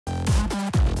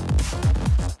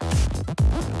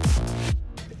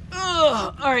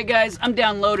Alright guys, I'm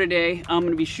down low today. I'm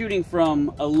going to be shooting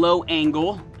from a low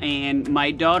angle, and my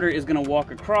daughter is going to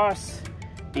walk across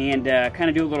and kind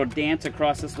of do a little dance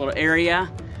across this little area.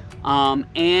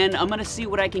 And I'm going to see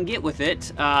what I can get with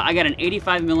it. I got an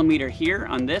 85mm here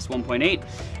on this, 1.8,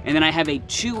 and then I have a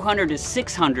 200 to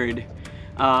 600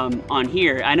 on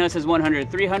here. I know it says 100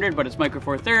 to 300, but it's micro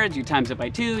four thirds. You times it by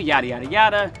 2, yada yada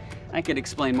yada. I could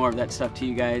explain more of that stuff to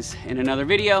you guys in another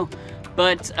video.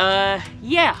 But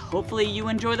yeah, hopefully you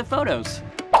enjoy the photos.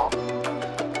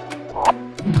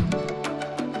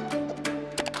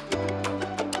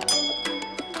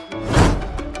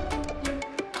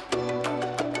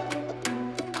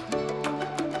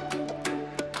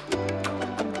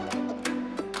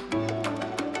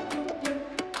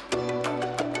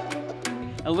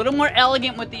 A little more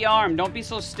elegant with the arm. Don't be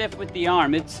so stiff with the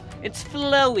arm. It's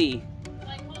flowy.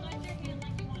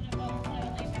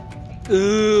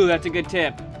 Ooh, that's a good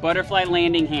tip. Butterfly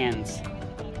landing hands.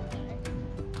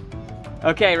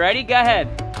 Okay, ready? Go ahead.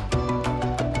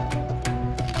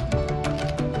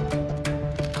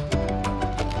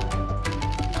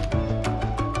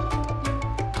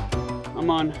 I'm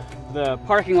on the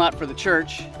parking lot for the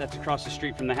church that's across the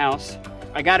street from the house.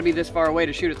 I gotta be this far away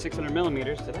to shoot at 600mm.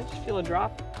 Did I just feel a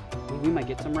drop? We might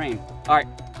get some rain. All right,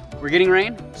 we're getting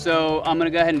rain, so I'm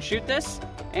gonna go ahead and shoot this,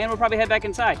 and we'll probably head back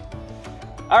inside.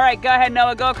 All right, go ahead,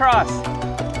 Noah, go across.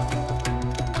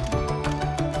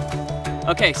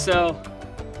 Okay, so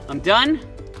I'm done.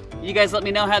 You guys let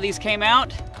me know how these came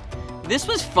out. This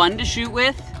was fun to shoot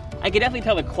with. I could definitely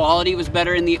tell the quality was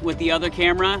better with the other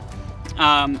camera,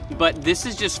 but this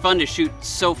is just fun to shoot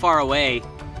so far away.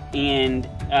 And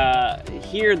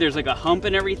here there's like a hump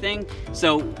and everything.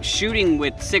 So shooting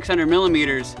with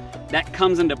 600mm, that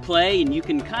comes into play, and you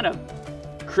can kind of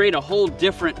create a whole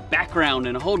different background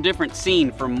and a whole different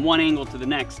scene from one angle to the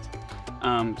next.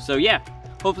 So yeah,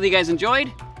 hopefully you guys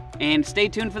enjoyed, and stay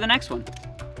tuned for the next one.